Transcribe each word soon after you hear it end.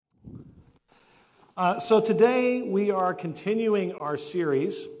So today we are continuing our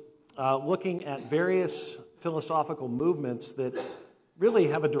series looking at various philosophical movements that really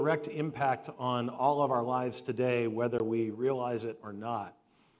have a direct impact on all of our lives today, whether we realize it or not.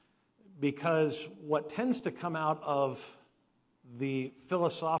 Because what tends to come out of the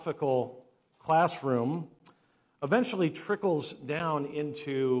philosophical classroom eventually trickles down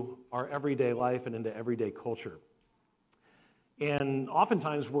into our everyday life and into everyday culture. And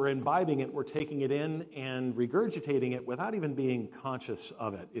oftentimes we're imbibing it, we're taking it in and regurgitating it without even being conscious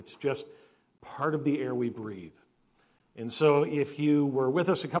of it. It's just part of the air we breathe. And so if you were with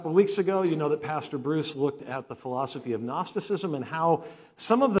us a couple of weeks ago, you know that Pastor Bruce looked at the philosophy of Gnosticism and how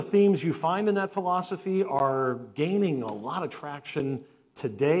some of the themes you find in that philosophy are gaining a lot of traction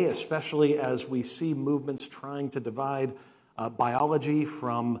today, especially as we see movements trying to divide biology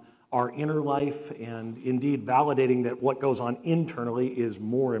from our inner life, and indeed validating that what goes on internally is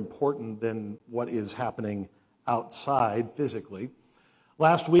more important than what is happening outside physically.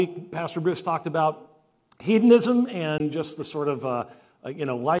 Last week, Pastor Bruce talked about hedonism and just the sort of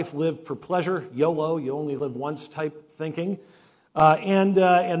life lived for pleasure, YOLO, you only live once type thinking. And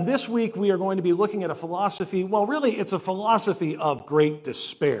this week we are going to be looking at a philosophy, well, really it's a philosophy of great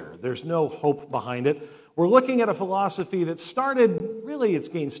despair. There's no hope behind it. We're looking at a philosophy that started, really it's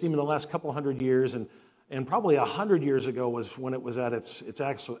gained steam in the last couple hundred years, and probably 100 years ago was when it was at its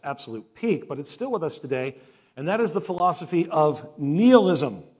absolute peak, but it's still with us today, and that is the philosophy of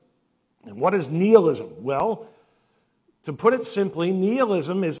nihilism. And what is nihilism? Well, to put it simply,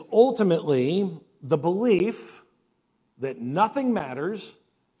 nihilism is ultimately the belief that nothing matters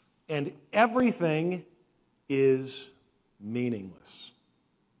and everything is meaningless.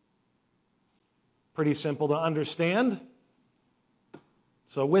 Pretty simple to understand.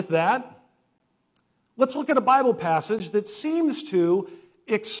 So with that, let's look at a Bible passage that seems to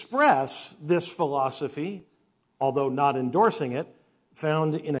express this philosophy, although not endorsing it,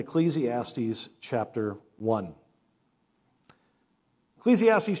 found in Ecclesiastes chapter 1.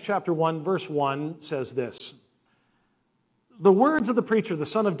 Ecclesiastes chapter 1, verse 1 says this: "The words of the preacher, the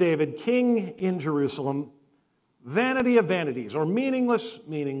son of David, king in Jerusalem, vanity of vanities," or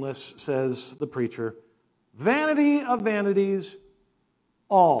meaningless, says the preacher. Vanity of vanities,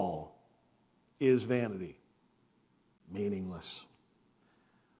 all is vanity. Meaningless.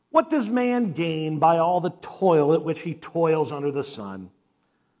 What does man gain by all the toil at which he toils under the sun?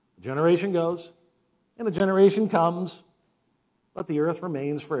 A generation goes, and a generation comes, but the earth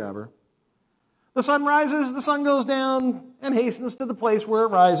remains forever. The sun rises, the sun goes down, and hastens to the place where it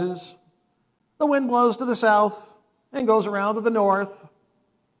rises. The wind blows to the south and goes around to the north.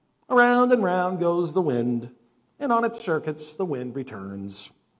 Around and round goes the wind, and on its circuits the wind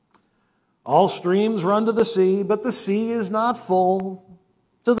returns. All streams run to the sea, but the sea is not full.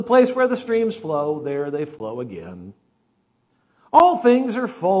 To the place where the streams flow, there they flow again. All things are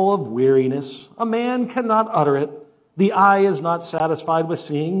full of weariness. A man cannot utter it. The eye is not satisfied with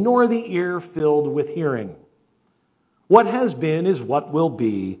seeing, nor the ear filled with hearing. What has been is what will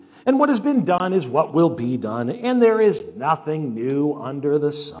be, and what has been done is what will be done, and there is nothing new under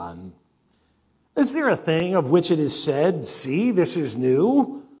the sun. Is there a thing of which it is said, 'See, this is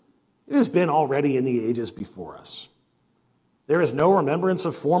new'? It has been already in the ages before us. There is no remembrance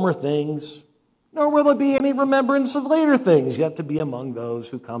of former things, nor will there be any remembrance of later things yet to be among those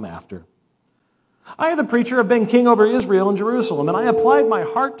who come after. I, the preacher, have been king over Israel and Jerusalem, and I applied my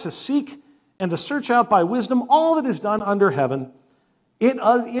heart to seek and to search out by wisdom all that is done under heaven.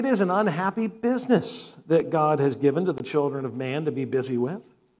 It is an unhappy business that God has given to the children of man to be busy with.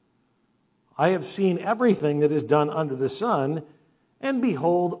 I have seen everything that is done under the sun, and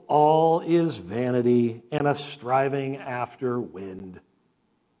behold, all is vanity and a striving after wind.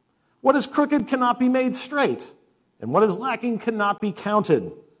 What is crooked cannot be made straight, and what is lacking cannot be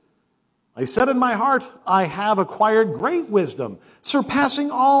counted. I said in my heart, I have acquired great wisdom,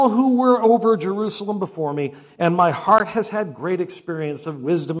 surpassing all who were over Jerusalem before me, and my heart has had great experience of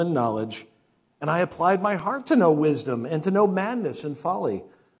wisdom and knowledge, and I applied my heart to know wisdom and to know madness and folly.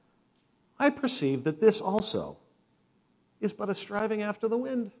 I perceive that this also is but a striving after the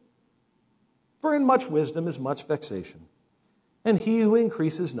wind. For in much wisdom is much vexation, and he who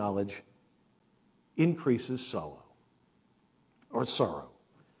increases knowledge increases sorrow.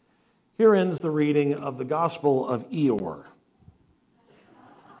 Here ends the reading of the Gospel of Eeyore.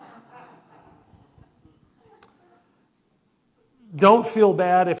 Don't feel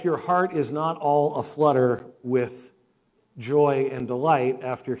bad if your heart is not all aflutter with joy and delight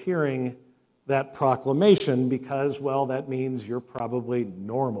after hearing that proclamation, because, well, that means you're probably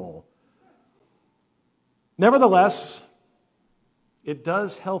normal. Nevertheless, it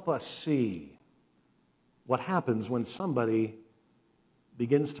does help us see what happens when somebody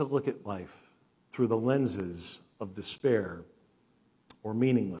begins to look at life through the lenses of despair or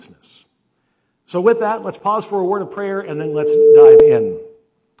meaninglessness. So with that, let's pause for a word of prayer and then let's dive in.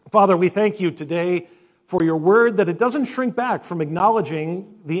 Father, we thank you today for your word that it doesn't shrink back from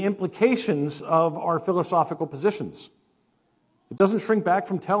acknowledging the implications of our philosophical positions. It doesn't shrink back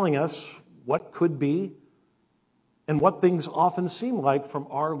from telling us what could be and what things often seem like from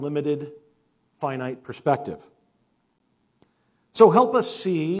our limited, finite perspective. So help us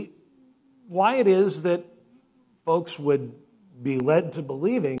see why it is that folks would be led to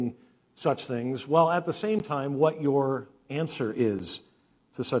believing such things, while at the same time what your answer is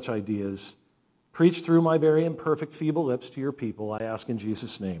to such ideas. Preach through my very imperfect, feeble lips to your people, I ask in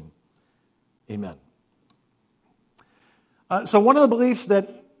Jesus' name. Amen. So one of the beliefs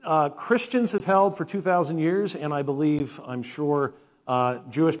that Christians have held for 2,000 years, and I'm sure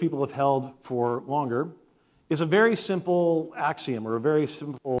Jewish people have held for longer, is a very simple axiom or a very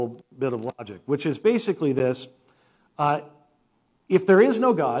simple bit of logic, which is basically this. If there is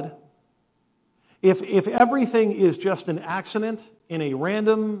no God, if everything is just an accident in a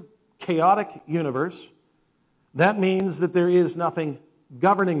random, chaotic universe, that means that there is nothing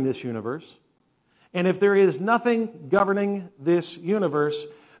governing this universe. And if there is nothing governing this universe,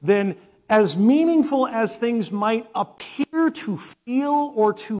 then as meaningful as things might appear to feel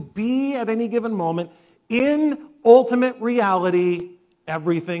or to be at any given moment, in ultimate reality,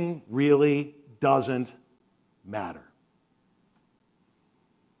 everything really doesn't matter.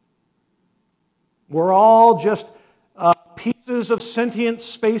 We're all just pieces of sentient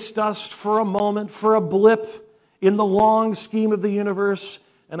space dust for a moment, for a blip in the long scheme of the universe,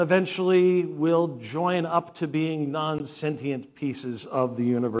 and eventually we'll join up to being non-sentient pieces of the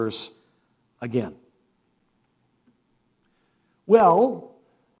universe again. Well,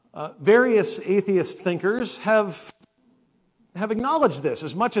 various atheist thinkers have acknowledged this,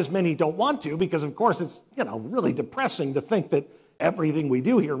 as much as many don't want to, because of course it's really depressing to think that everything we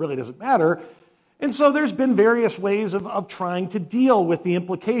do here really doesn't matter. And so there's been various ways of trying to deal with the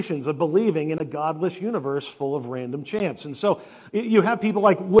implications of believing in a godless universe full of random chance. And so you have people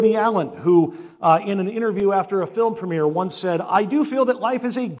like Woody Allen, who in an interview after a film premiere once said, "I do feel that life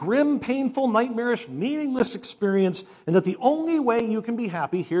is a grim, painful, nightmarish, meaningless experience, and that the only way you can be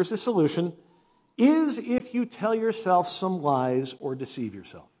happy, here's the solution, is if you tell yourself some lies or deceive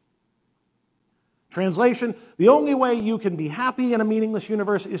yourself." Translation, the only way you can be happy in a meaningless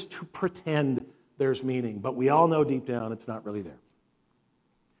universe is to pretend there's meaning, but we all know deep down it's not really there.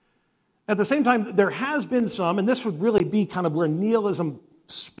 At the same time, there has been some, and this would really be kind of where nihilism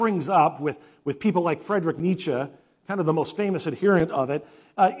springs up with people like Friedrich Nietzsche, kind of the most famous adherent of it.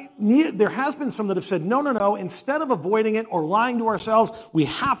 There has been some that have said, no, instead of avoiding it or lying to ourselves, we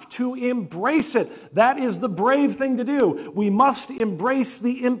have to embrace it. That is the brave thing to do. We must embrace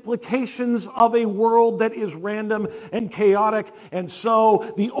the implications of a world that is random and chaotic, and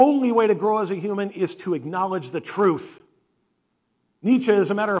so the only way to grow as a human is to acknowledge the truth. Nietzsche,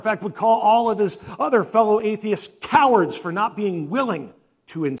 as a matter of fact, would call all of his other fellow atheists cowards for not being willing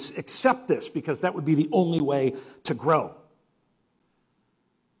to accept this, because that would be the only way to grow.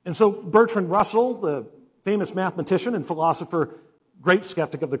 And so Bertrand Russell, the famous mathematician and philosopher, great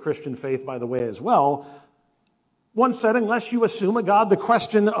skeptic of the Christian faith, by the way, as well, once said, unless you assume a God, the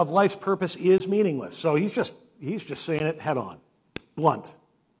question of life's purpose is meaningless. So he's just saying it head on, blunt.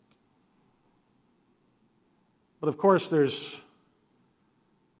 But of course, there's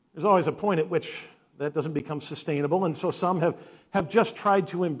always a point at which that doesn't become sustainable, and so some have just tried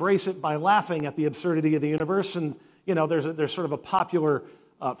to embrace it by laughing at the absurdity of the universe. And there's sort of a popular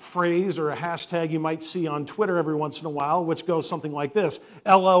phrase or a hashtag you might see on Twitter every once in a while, which goes something like this: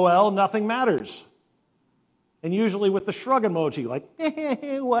 LOL, nothing matters. And usually with the shrug emoji, like,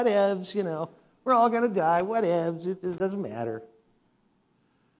 whatevs, we're all going to die, whatevs, it doesn't matter.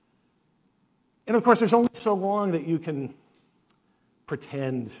 And of course, there's only so long that you can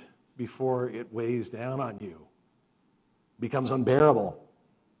pretend before it weighs down on you, becomes unbearable.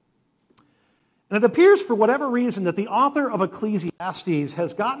 And it appears, for whatever reason, that the author of Ecclesiastes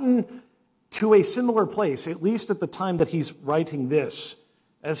has gotten to a similar place, at least at the time that he's writing this,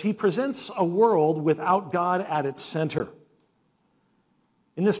 as he presents a world without God at its center.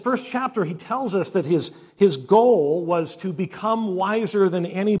 In this first chapter, he tells us that his goal was to become wiser than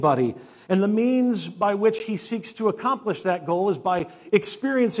anybody, and the means by which he seeks to accomplish that goal is by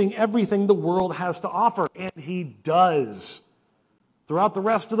experiencing everything the world has to offer, and he does. Throughout the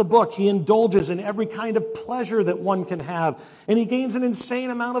rest of the book, he indulges in every kind of pleasure that one can have. And he gains an insane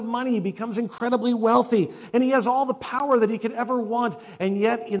amount of money. He becomes incredibly wealthy. And he has all the power that he could ever want. And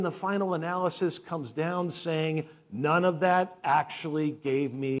yet, in the final analysis, comes down saying, none of that actually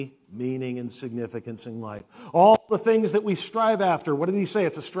gave me meaning and significance in life. All the things that we strive after, what did he say?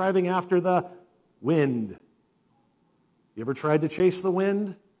 It's a striving after the wind. You ever tried to chase the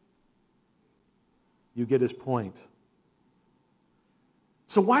wind? You get his point.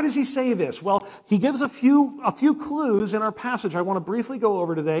 So why does he say this? Well, he gives a few clues in our passage I want to briefly go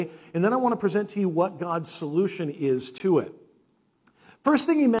over today, and then I want to present to you what God's solution is to it. First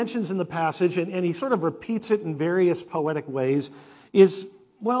thing he mentions in the passage, and he sort of repeats it in various poetic ways, is,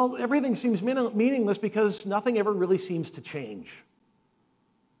 well, everything seems meaningless because nothing ever really seems to change.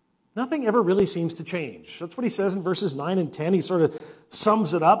 Nothing ever really seems to change. That's what he says in verses 9 and 10. He sort of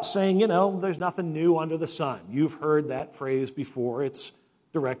sums it up saying, there's nothing new under the sun. You've heard that phrase before. It's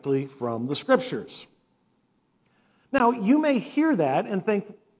directly from the Scriptures. Now, you may hear that and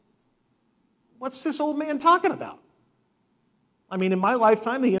think, what's this old man talking about? I mean, in my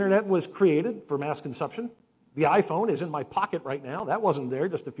lifetime, the internet was created for mass consumption. The iPhone is in my pocket right now. That wasn't there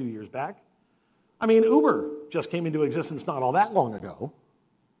just a few years back. I mean, Uber just came into existence not all that long ago.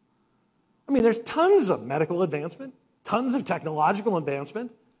 I mean, there's tons of medical advancement, tons of technological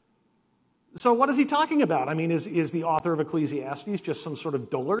advancement. So what is he talking about? I mean, is the author of Ecclesiastes just some sort of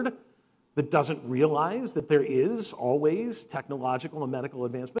dullard that doesn't realize that there is always technological and medical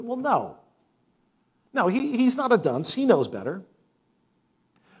advancement? Well, no. No, he's not a dunce. He knows better.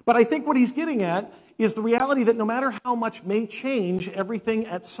 But I think what he's getting at is the reality that no matter how much may change, everything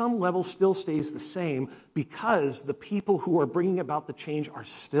at some level still stays the same because the people who are bringing about the change are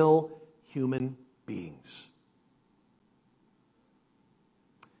still human beings.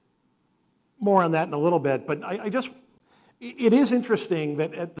 More on that in a little bit, but it is interesting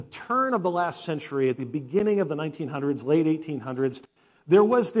that at the turn of the last century, at the beginning of the 1900s, late 1800s, there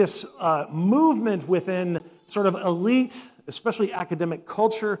was this movement within sort of elite, especially academic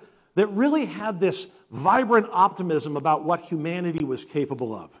culture, that really had this vibrant optimism about what humanity was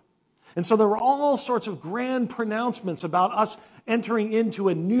capable of. And so there were all sorts of grand pronouncements about us entering into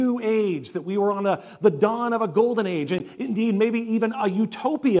a new age, that we were on the dawn of a golden age, and indeed maybe even a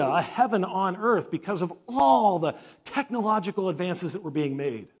utopia, a heaven on earth, because of all the technological advances that were being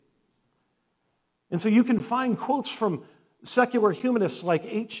made. And so you can find quotes from secular humanists like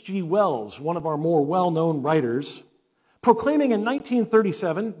H.G. Wells, one of our more well-known writers, proclaiming in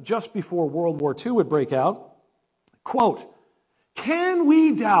 1937, just before World War II would break out, quote, "Can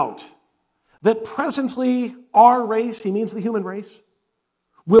we doubt that presently our race," he means the human race,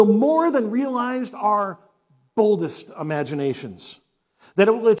 "will more than realize our boldest imaginations, that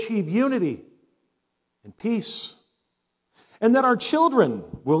it will achieve unity and peace, and that our children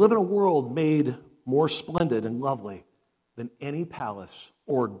will live in a world made more splendid and lovely than any palace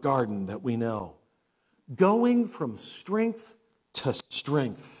or garden that we know, going from strength to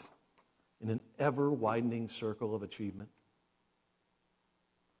strength in an ever-widening circle of achievement.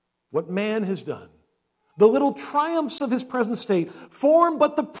 What man has done, the little triumphs of his present state, form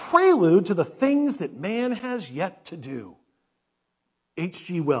but the prelude to the things that man has yet to do."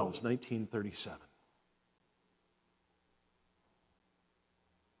 H.G. Wells, 1937.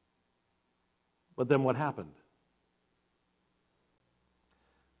 But then what happened?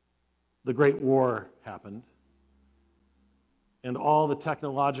 The Great War happened, and all the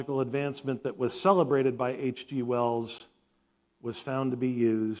technological advancement that was celebrated by H.G. Wells was found to be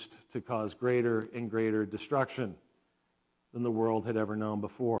used to cause greater and greater destruction than the world had ever known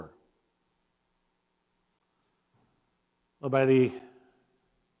before. Well, by the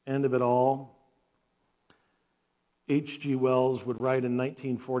end of it all, H.G. Wells would write in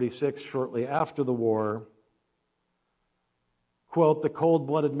 1946, shortly after the war, quote, "The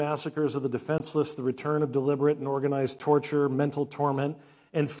cold-blooded massacres of the defenseless, the return of deliberate and organized torture, mental torment,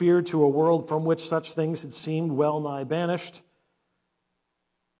 and fear to a world from which such things had seemed well-nigh banished,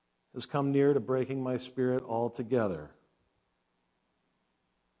 has come near to breaking my spirit altogether.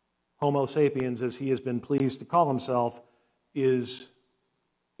 Homo sapiens, as he has been pleased to call himself, is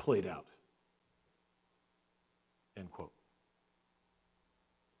played out." End quote.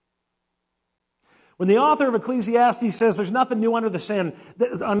 When the author of Ecclesiastes says there's nothing new under the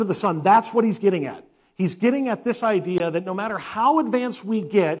sun, that's what he's getting at. He's getting at this idea that no matter how advanced we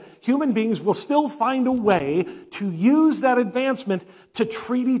get, human beings will still find a way to use that advancement to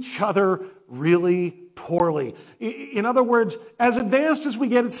treat each other really poorly. In other words, as advanced as we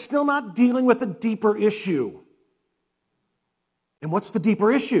get, it's still not dealing with a deeper issue. And what's the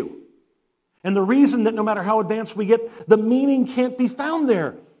deeper issue? And the reason that no matter how advanced we get, the meaning can't be found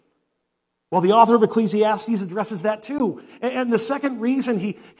there. Well, the author of Ecclesiastes addresses that too. And the second reason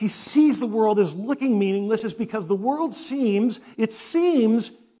he sees the world as looking meaningless is because the world seems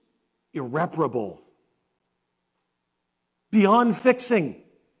irreparable, beyond fixing.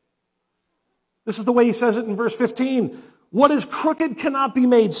 This is the way he says it in verse 15. What is crooked cannot be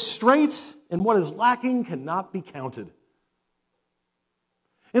made straight, and what is lacking cannot be counted.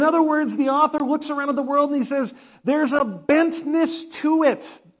 In other words, the author looks around at the world and he says, there's a bentness to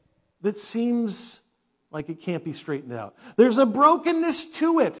it that seems like it can't be straightened out. There's a brokenness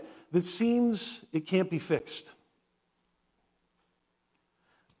to it that seems it can't be fixed.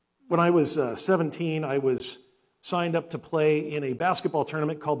 When I was 17, I was signed up to play in a basketball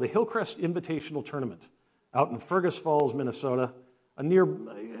tournament called the Hillcrest Invitational Tournament out in Fergus Falls, Minnesota.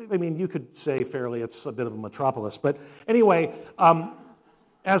 You could say fairly it's a bit of a metropolis. But anyway,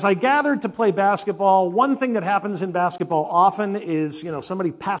 as I gathered to play basketball, one thing that happens in basketball often is,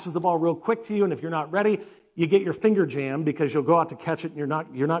 somebody passes the ball real quick to you, and if you're not ready, you get your finger jammed because you'll go out to catch it, and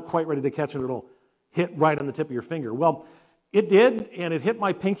you're not quite ready to catch it, and it'll hit right on the tip of your finger. Well, it did, and it hit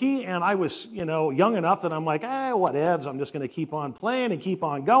my pinky, and I was, young enough that I'm like, whatevs, I'm just going to keep on playing and keep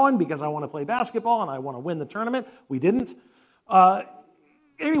on going because I want to play basketball and I want to win the tournament. We didn't.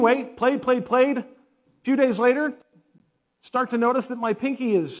 Anyway, played. A few days later, start to notice that my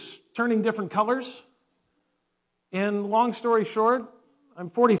pinky is turning different colors. And long story short, I'm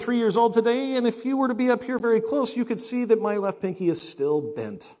 43 years old today, and if you were to be up here very close, you could see that my left pinky is still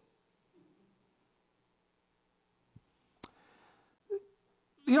bent.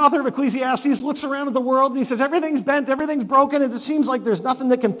 The author of Ecclesiastes looks around at the world and he says, everything's bent, everything's broken, and it seems like there's nothing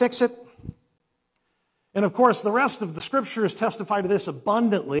that can fix it. And of course, the rest of the scriptures testify to this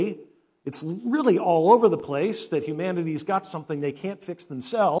abundantly. It's really all over the place that humanity's got something they can't fix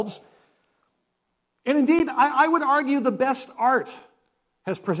themselves. And indeed, I would argue the best art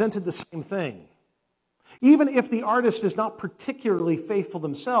has presented the same thing. Even if the artist is not particularly faithful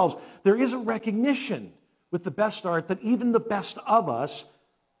themselves, there is a recognition with the best art that even the best of us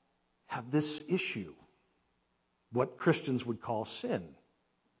have this issue, what Christians would call sin.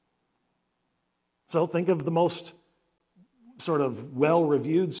 So think of the most sort of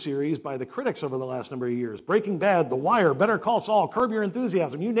well-reviewed series by the critics over the last number of years. Breaking Bad, The Wire, Better Call Saul, Curb Your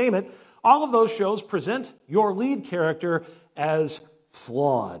Enthusiasm, you name it. All of those shows present your lead character as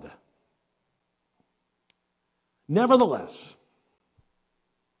flawed. Nevertheless,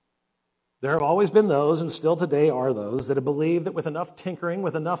 there have always been those, and still today are those, that have believed that with enough tinkering,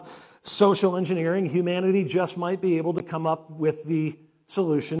 with enough social engineering, humanity just might be able to come up with the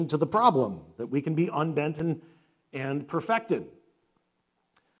solution to the problem, that we can be unbent and perfected.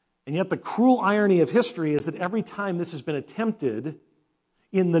 And yet the cruel irony of history is that every time this has been attempted,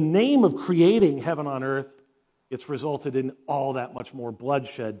 in the name of creating heaven on earth, it's resulted in all that much more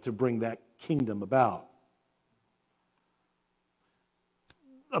bloodshed to bring that kingdom about.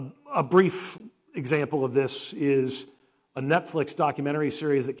 A brief example of this is a Netflix documentary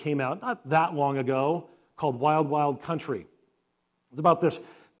series that came out not that long ago called Wild Wild Country. It's about this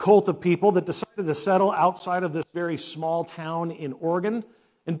cult of people that decided to settle outside of this very small town in Oregon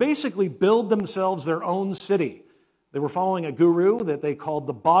and basically build themselves their own city. They were following a guru that they called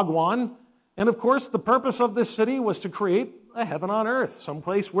the Bhagwan. And of course, the purpose of this city was to create a heaven on earth,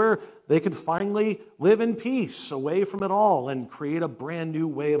 someplace where they could finally live in peace, away from it all, and create a brand new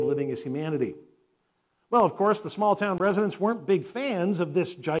way of living as humanity. Well, of course, the small town residents weren't big fans of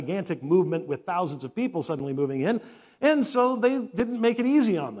this gigantic movement with thousands of people suddenly moving in, and so they didn't make it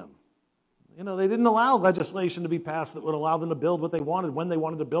easy on them. They didn't allow legislation to be passed that would allow them to build what they wanted, when they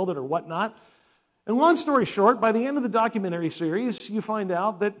wanted to build it, or whatnot. And long story short, by the end of the documentary series, you find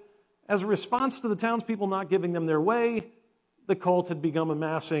out that as a response to the townspeople not giving them their way, the cult had begun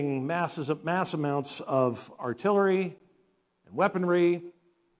amassing mass amounts of artillery and weaponry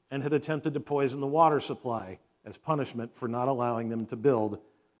and had attempted to poison the water supply as punishment for not allowing them to build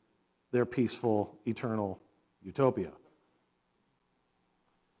their peaceful, eternal utopia.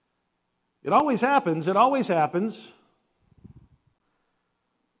 It always happens. It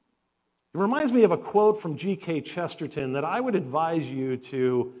reminds me of a quote from G.K. Chesterton that I would advise you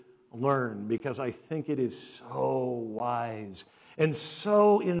to learn because I think it is so wise and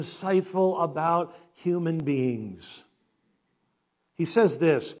so insightful about human beings. He says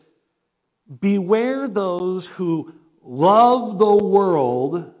this, beware those who love the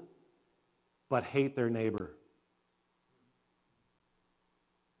world but hate their neighbor.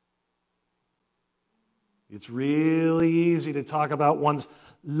 It's really easy to talk about one's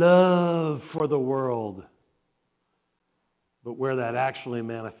love for the world. But where that actually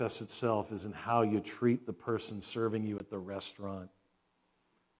manifests itself is in how you treat the person serving you at the restaurant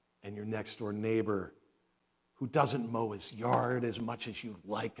and your next door neighbor who doesn't mow his yard as much as you'd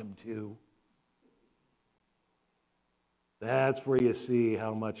like him to. That's where you see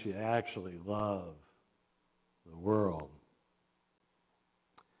how much you actually love the world.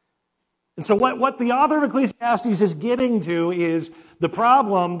 And so what the author of Ecclesiastes is getting to is the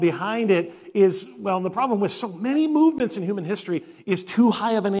problem behind it is, well, the problem with so many movements in human history is too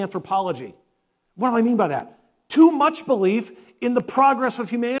high of an anthropology. What do I mean by that? Too much belief in the progress of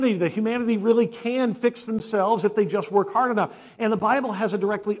humanity, that humanity really can fix themselves if they just work hard enough. And the Bible has a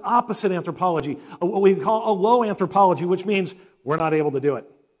directly opposite anthropology, what we call a low anthropology, which means we're not able to do it.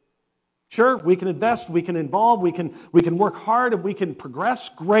 Sure, we can invest, we can involve, we can work hard, and we can progress.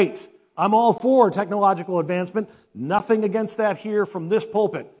 Great. I'm all for technological advancement. Nothing against that here from this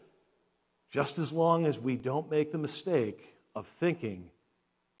pulpit. Just as long as we don't make the mistake of thinking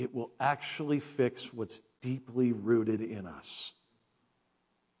it will actually fix what's deeply rooted in us.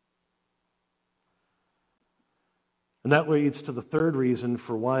 And that leads to the third reason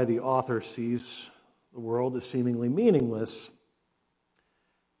for why the author sees the world as seemingly meaningless.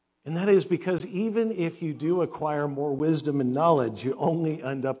 And that is because even if you do acquire more wisdom and knowledge, you only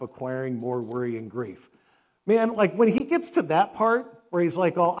end up acquiring more worry and grief. Man, like when he gets to that part where he's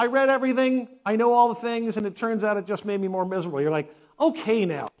like, oh, I read everything, I know all the things, and it turns out it just made me more miserable. You're like, okay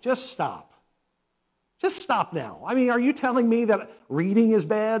now, just stop. Just stop now. I mean, are you telling me that reading is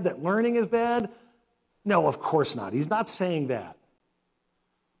bad, that learning is bad? No, of course not. He's not saying that.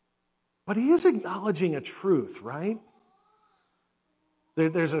 But he is acknowledging a truth, right?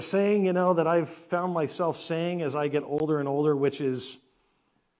 There's a saying, that I've found myself saying as I get older and older, which is,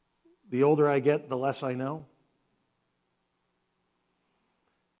 the older I get, the less I know.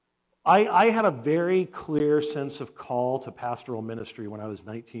 I had a very clear sense of call to pastoral ministry when I was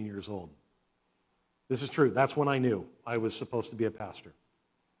 19 years old. This is true. That's when I knew I was supposed to be a pastor.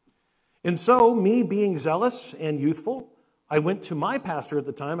 And so, me being zealous and youthful, I went to my pastor at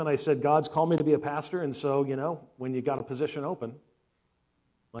the time and I said, God's called me to be a pastor, and so, when you got a position open,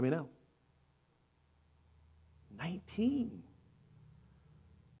 let me know. 19.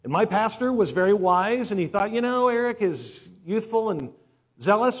 And my pastor was very wise, and he thought, Eric is youthful and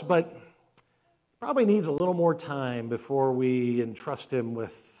zealous, but probably needs a little more time before we entrust him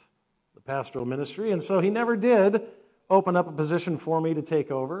with the pastoral ministry. And so he never did open up a position for me to take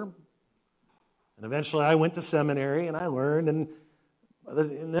over. And eventually I went to seminary and I learned, and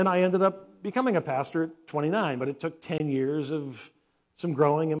then I ended up becoming a pastor at 29, but it took 10 years of some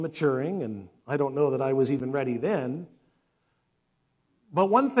growing and maturing, and I don't know that I was even ready then. But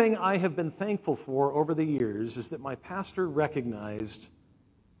one thing I have been thankful for over the years is that my pastor recognized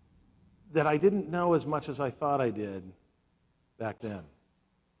that I didn't know as much as I thought I did back then.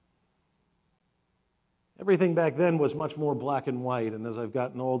 Everything back then was much more black and white, and as I've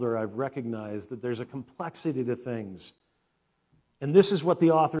gotten older, I've recognized that there's a complexity to things. And this is what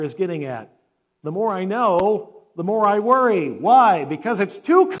the author is getting at. The more I know, the more I worry. Why? Because it's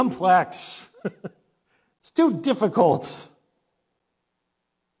too complex. It's too difficult.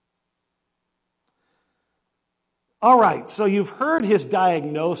 All right, so you've heard his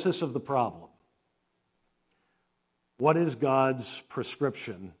diagnosis of the problem. What is God's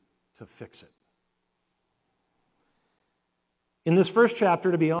prescription to fix it? In this first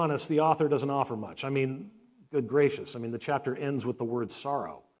chapter, to be honest, the author doesn't offer much. Good gracious. The chapter ends with the word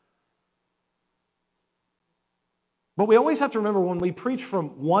sorrow. But we always have to remember when we preach from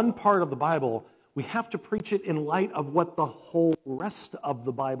one part of the Bible, we have to preach it in light of what the whole rest of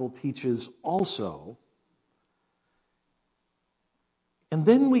the Bible teaches also. And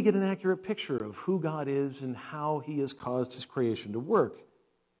then we get an accurate picture of who God is and how he has caused his creation to work.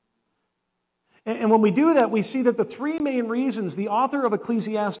 And when we do that, we see that the three main reasons the author of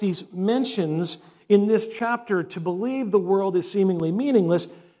Ecclesiastes mentions in this chapter to believe the world is seemingly meaningless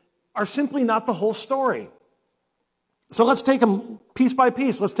are simply not the whole story. So let's take them piece by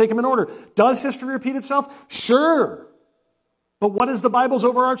piece. Let's take them in order. Does history repeat itself? Sure. But what is the Bible's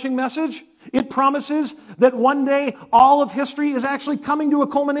overarching message? It promises that one day all of history is actually coming to a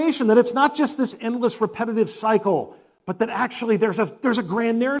culmination, that it's not just this endless repetitive cycle, but that actually there's a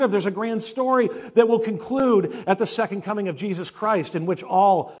grand narrative, there's a grand story that will conclude at the second coming of Jesus Christ, in which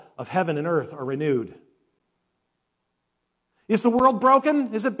all of heaven and earth are renewed. Is the world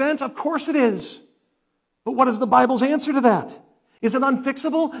broken? Is it bent? Of course it is. But what is the Bible's answer to that? Is it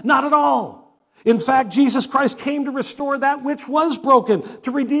unfixable? Not at all. In fact, Jesus Christ came to restore that which was broken,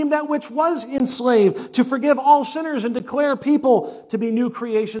 to redeem that which was enslaved, to forgive all sinners and declare people to be new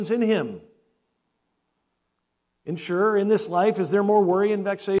creations in him. And sure, in this life, is there more worry and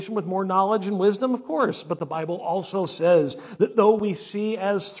vexation with more knowledge and wisdom? Of course. But the Bible also says that though we see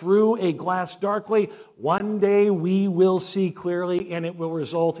as through a glass darkly, one day we will see clearly, and it will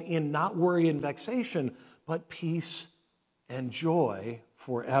result in not worry and vexation, but peace and joy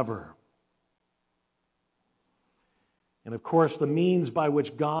forever. And of course, the means by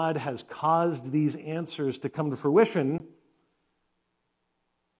which God has caused these answers to come to fruition,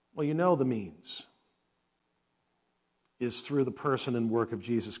 well, you know the means, is through the person and work of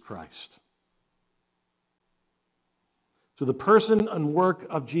Jesus Christ. Through the person and work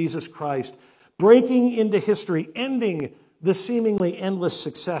of Jesus Christ, breaking into history, ending the seemingly endless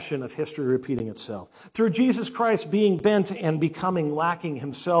succession of history repeating itself. Through Jesus Christ being bent and becoming lacking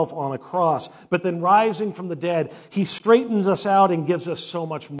himself on a cross, but then rising from the dead, he straightens us out and gives us so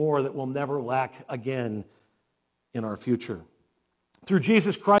much more that we'll never lack again in our future. Through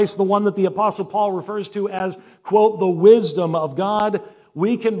Jesus Christ, the one that the Apostle Paul refers to as, quote, the wisdom of God,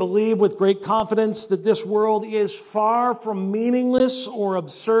 we can believe with great confidence that this world is far from meaningless or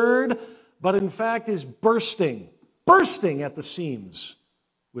absurd, but in fact is bursting at the seams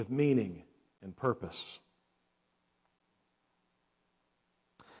with meaning and purpose.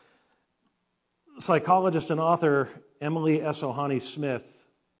 Psychologist and author Emily S. Ohani Smith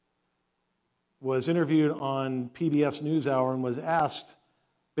was interviewed on PBS NewsHour and was asked,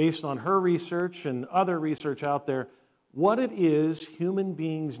 based on her research and other research out there, what it is human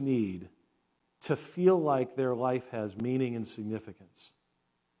beings need to feel like their life has meaning and significance.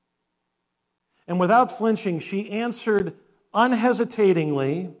 And without flinching, she answered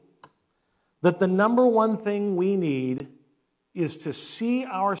unhesitatingly that the number one thing we need is to see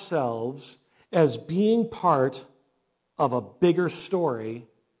ourselves as being part of a bigger story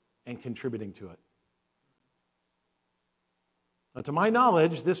and contributing to it. Now, to my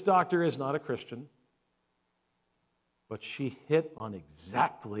knowledge, this doctor is not a Christian, but she hit on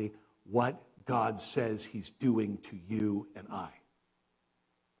exactly what God says he's doing to you and I.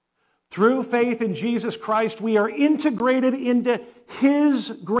 Through faith in Jesus Christ, we are integrated into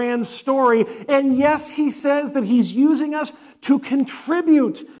his grand story. And yes, he says that he's using us to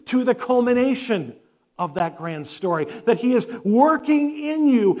contribute to the culmination of that grand story, that he is working in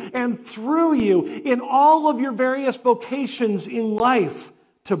you and through you in all of your various vocations in life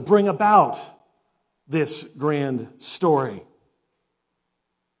to bring about this grand story.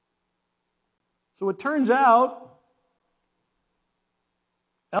 So it turns out,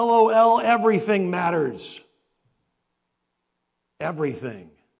 LOL, everything matters. Everything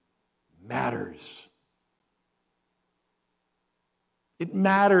matters. It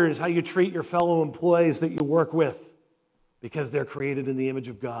matters how you treat your fellow employees that you work with because they're created in the image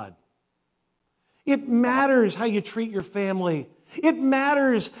of God. It matters how you treat your family. It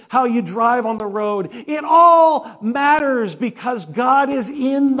matters how you drive on the road. It all matters because God is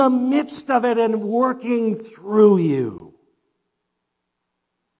in the midst of it and working through you.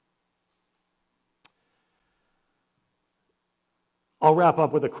 I'll wrap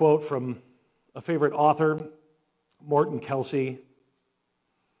up with a quote from a favorite author, Morton Kelsey.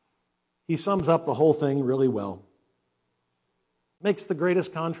 He sums up the whole thing really well. Makes the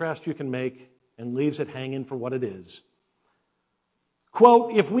greatest contrast you can make and leaves it hanging for what it is.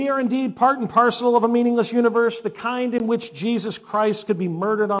 Quote, if we are indeed part and parcel of a meaningless universe, the kind in which Jesus Christ could be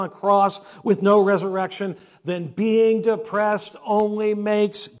murdered on a cross with no resurrection, then being depressed only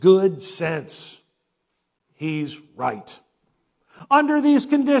makes good sense. He's right. Under these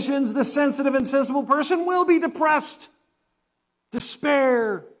conditions, the sensitive and sensible person will be depressed,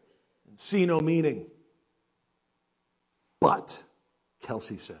 despair, and see no meaning. But,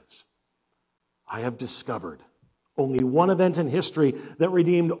 Kelsey says, I have discovered only one event in history that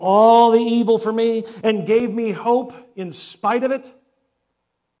redeemed all the evil for me and gave me hope in spite of it,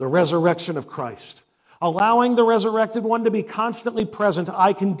 the resurrection of Christ. Allowing the resurrected one to be constantly present,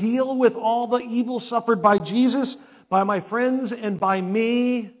 I can deal with all the evil suffered by Jesus, by my friends, and by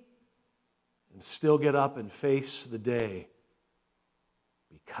me, and still get up and face the day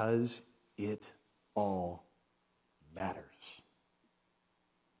because it all matters.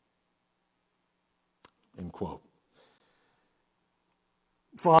 End quote.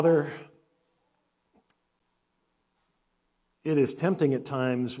 Father, it is tempting at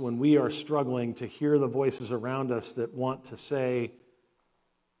times when we are struggling to hear the voices around us that want to say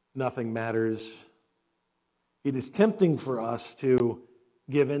nothing matters. It is tempting for us to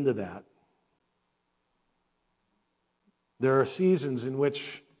give into that. There are seasons in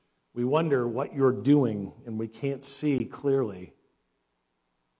which we wonder what you're doing and we can't see clearly.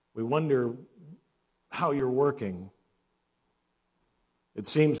 We wonder how you're working. It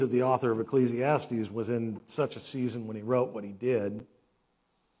seems that the author of Ecclesiastes was in such a season when he wrote what he did.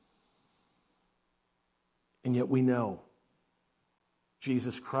 And yet we know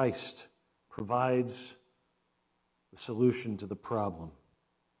Jesus Christ provides the solution to the problem.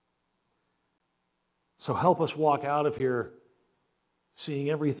 So help us walk out of here seeing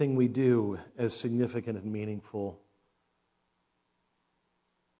everything we do as significant and meaningful.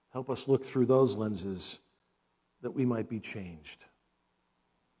 Help us look through those lenses that we might be changed.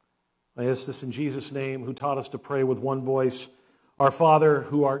 I ask this in Jesus' name, who taught us to pray with one voice. Our Father,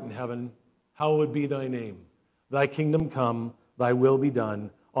 who art in heaven, hallowed be thy name. Thy kingdom come, thy will be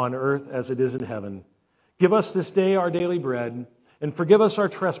done, on earth as it is in heaven. Give us this day our daily bread, and forgive us our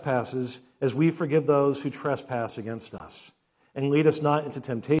trespasses as we forgive those who trespass against us. And lead us not into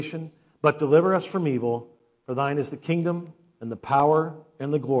temptation, but deliver us from evil. For thine is the kingdom, and the power,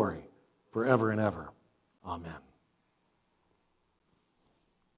 and the glory, forever and ever. Amen.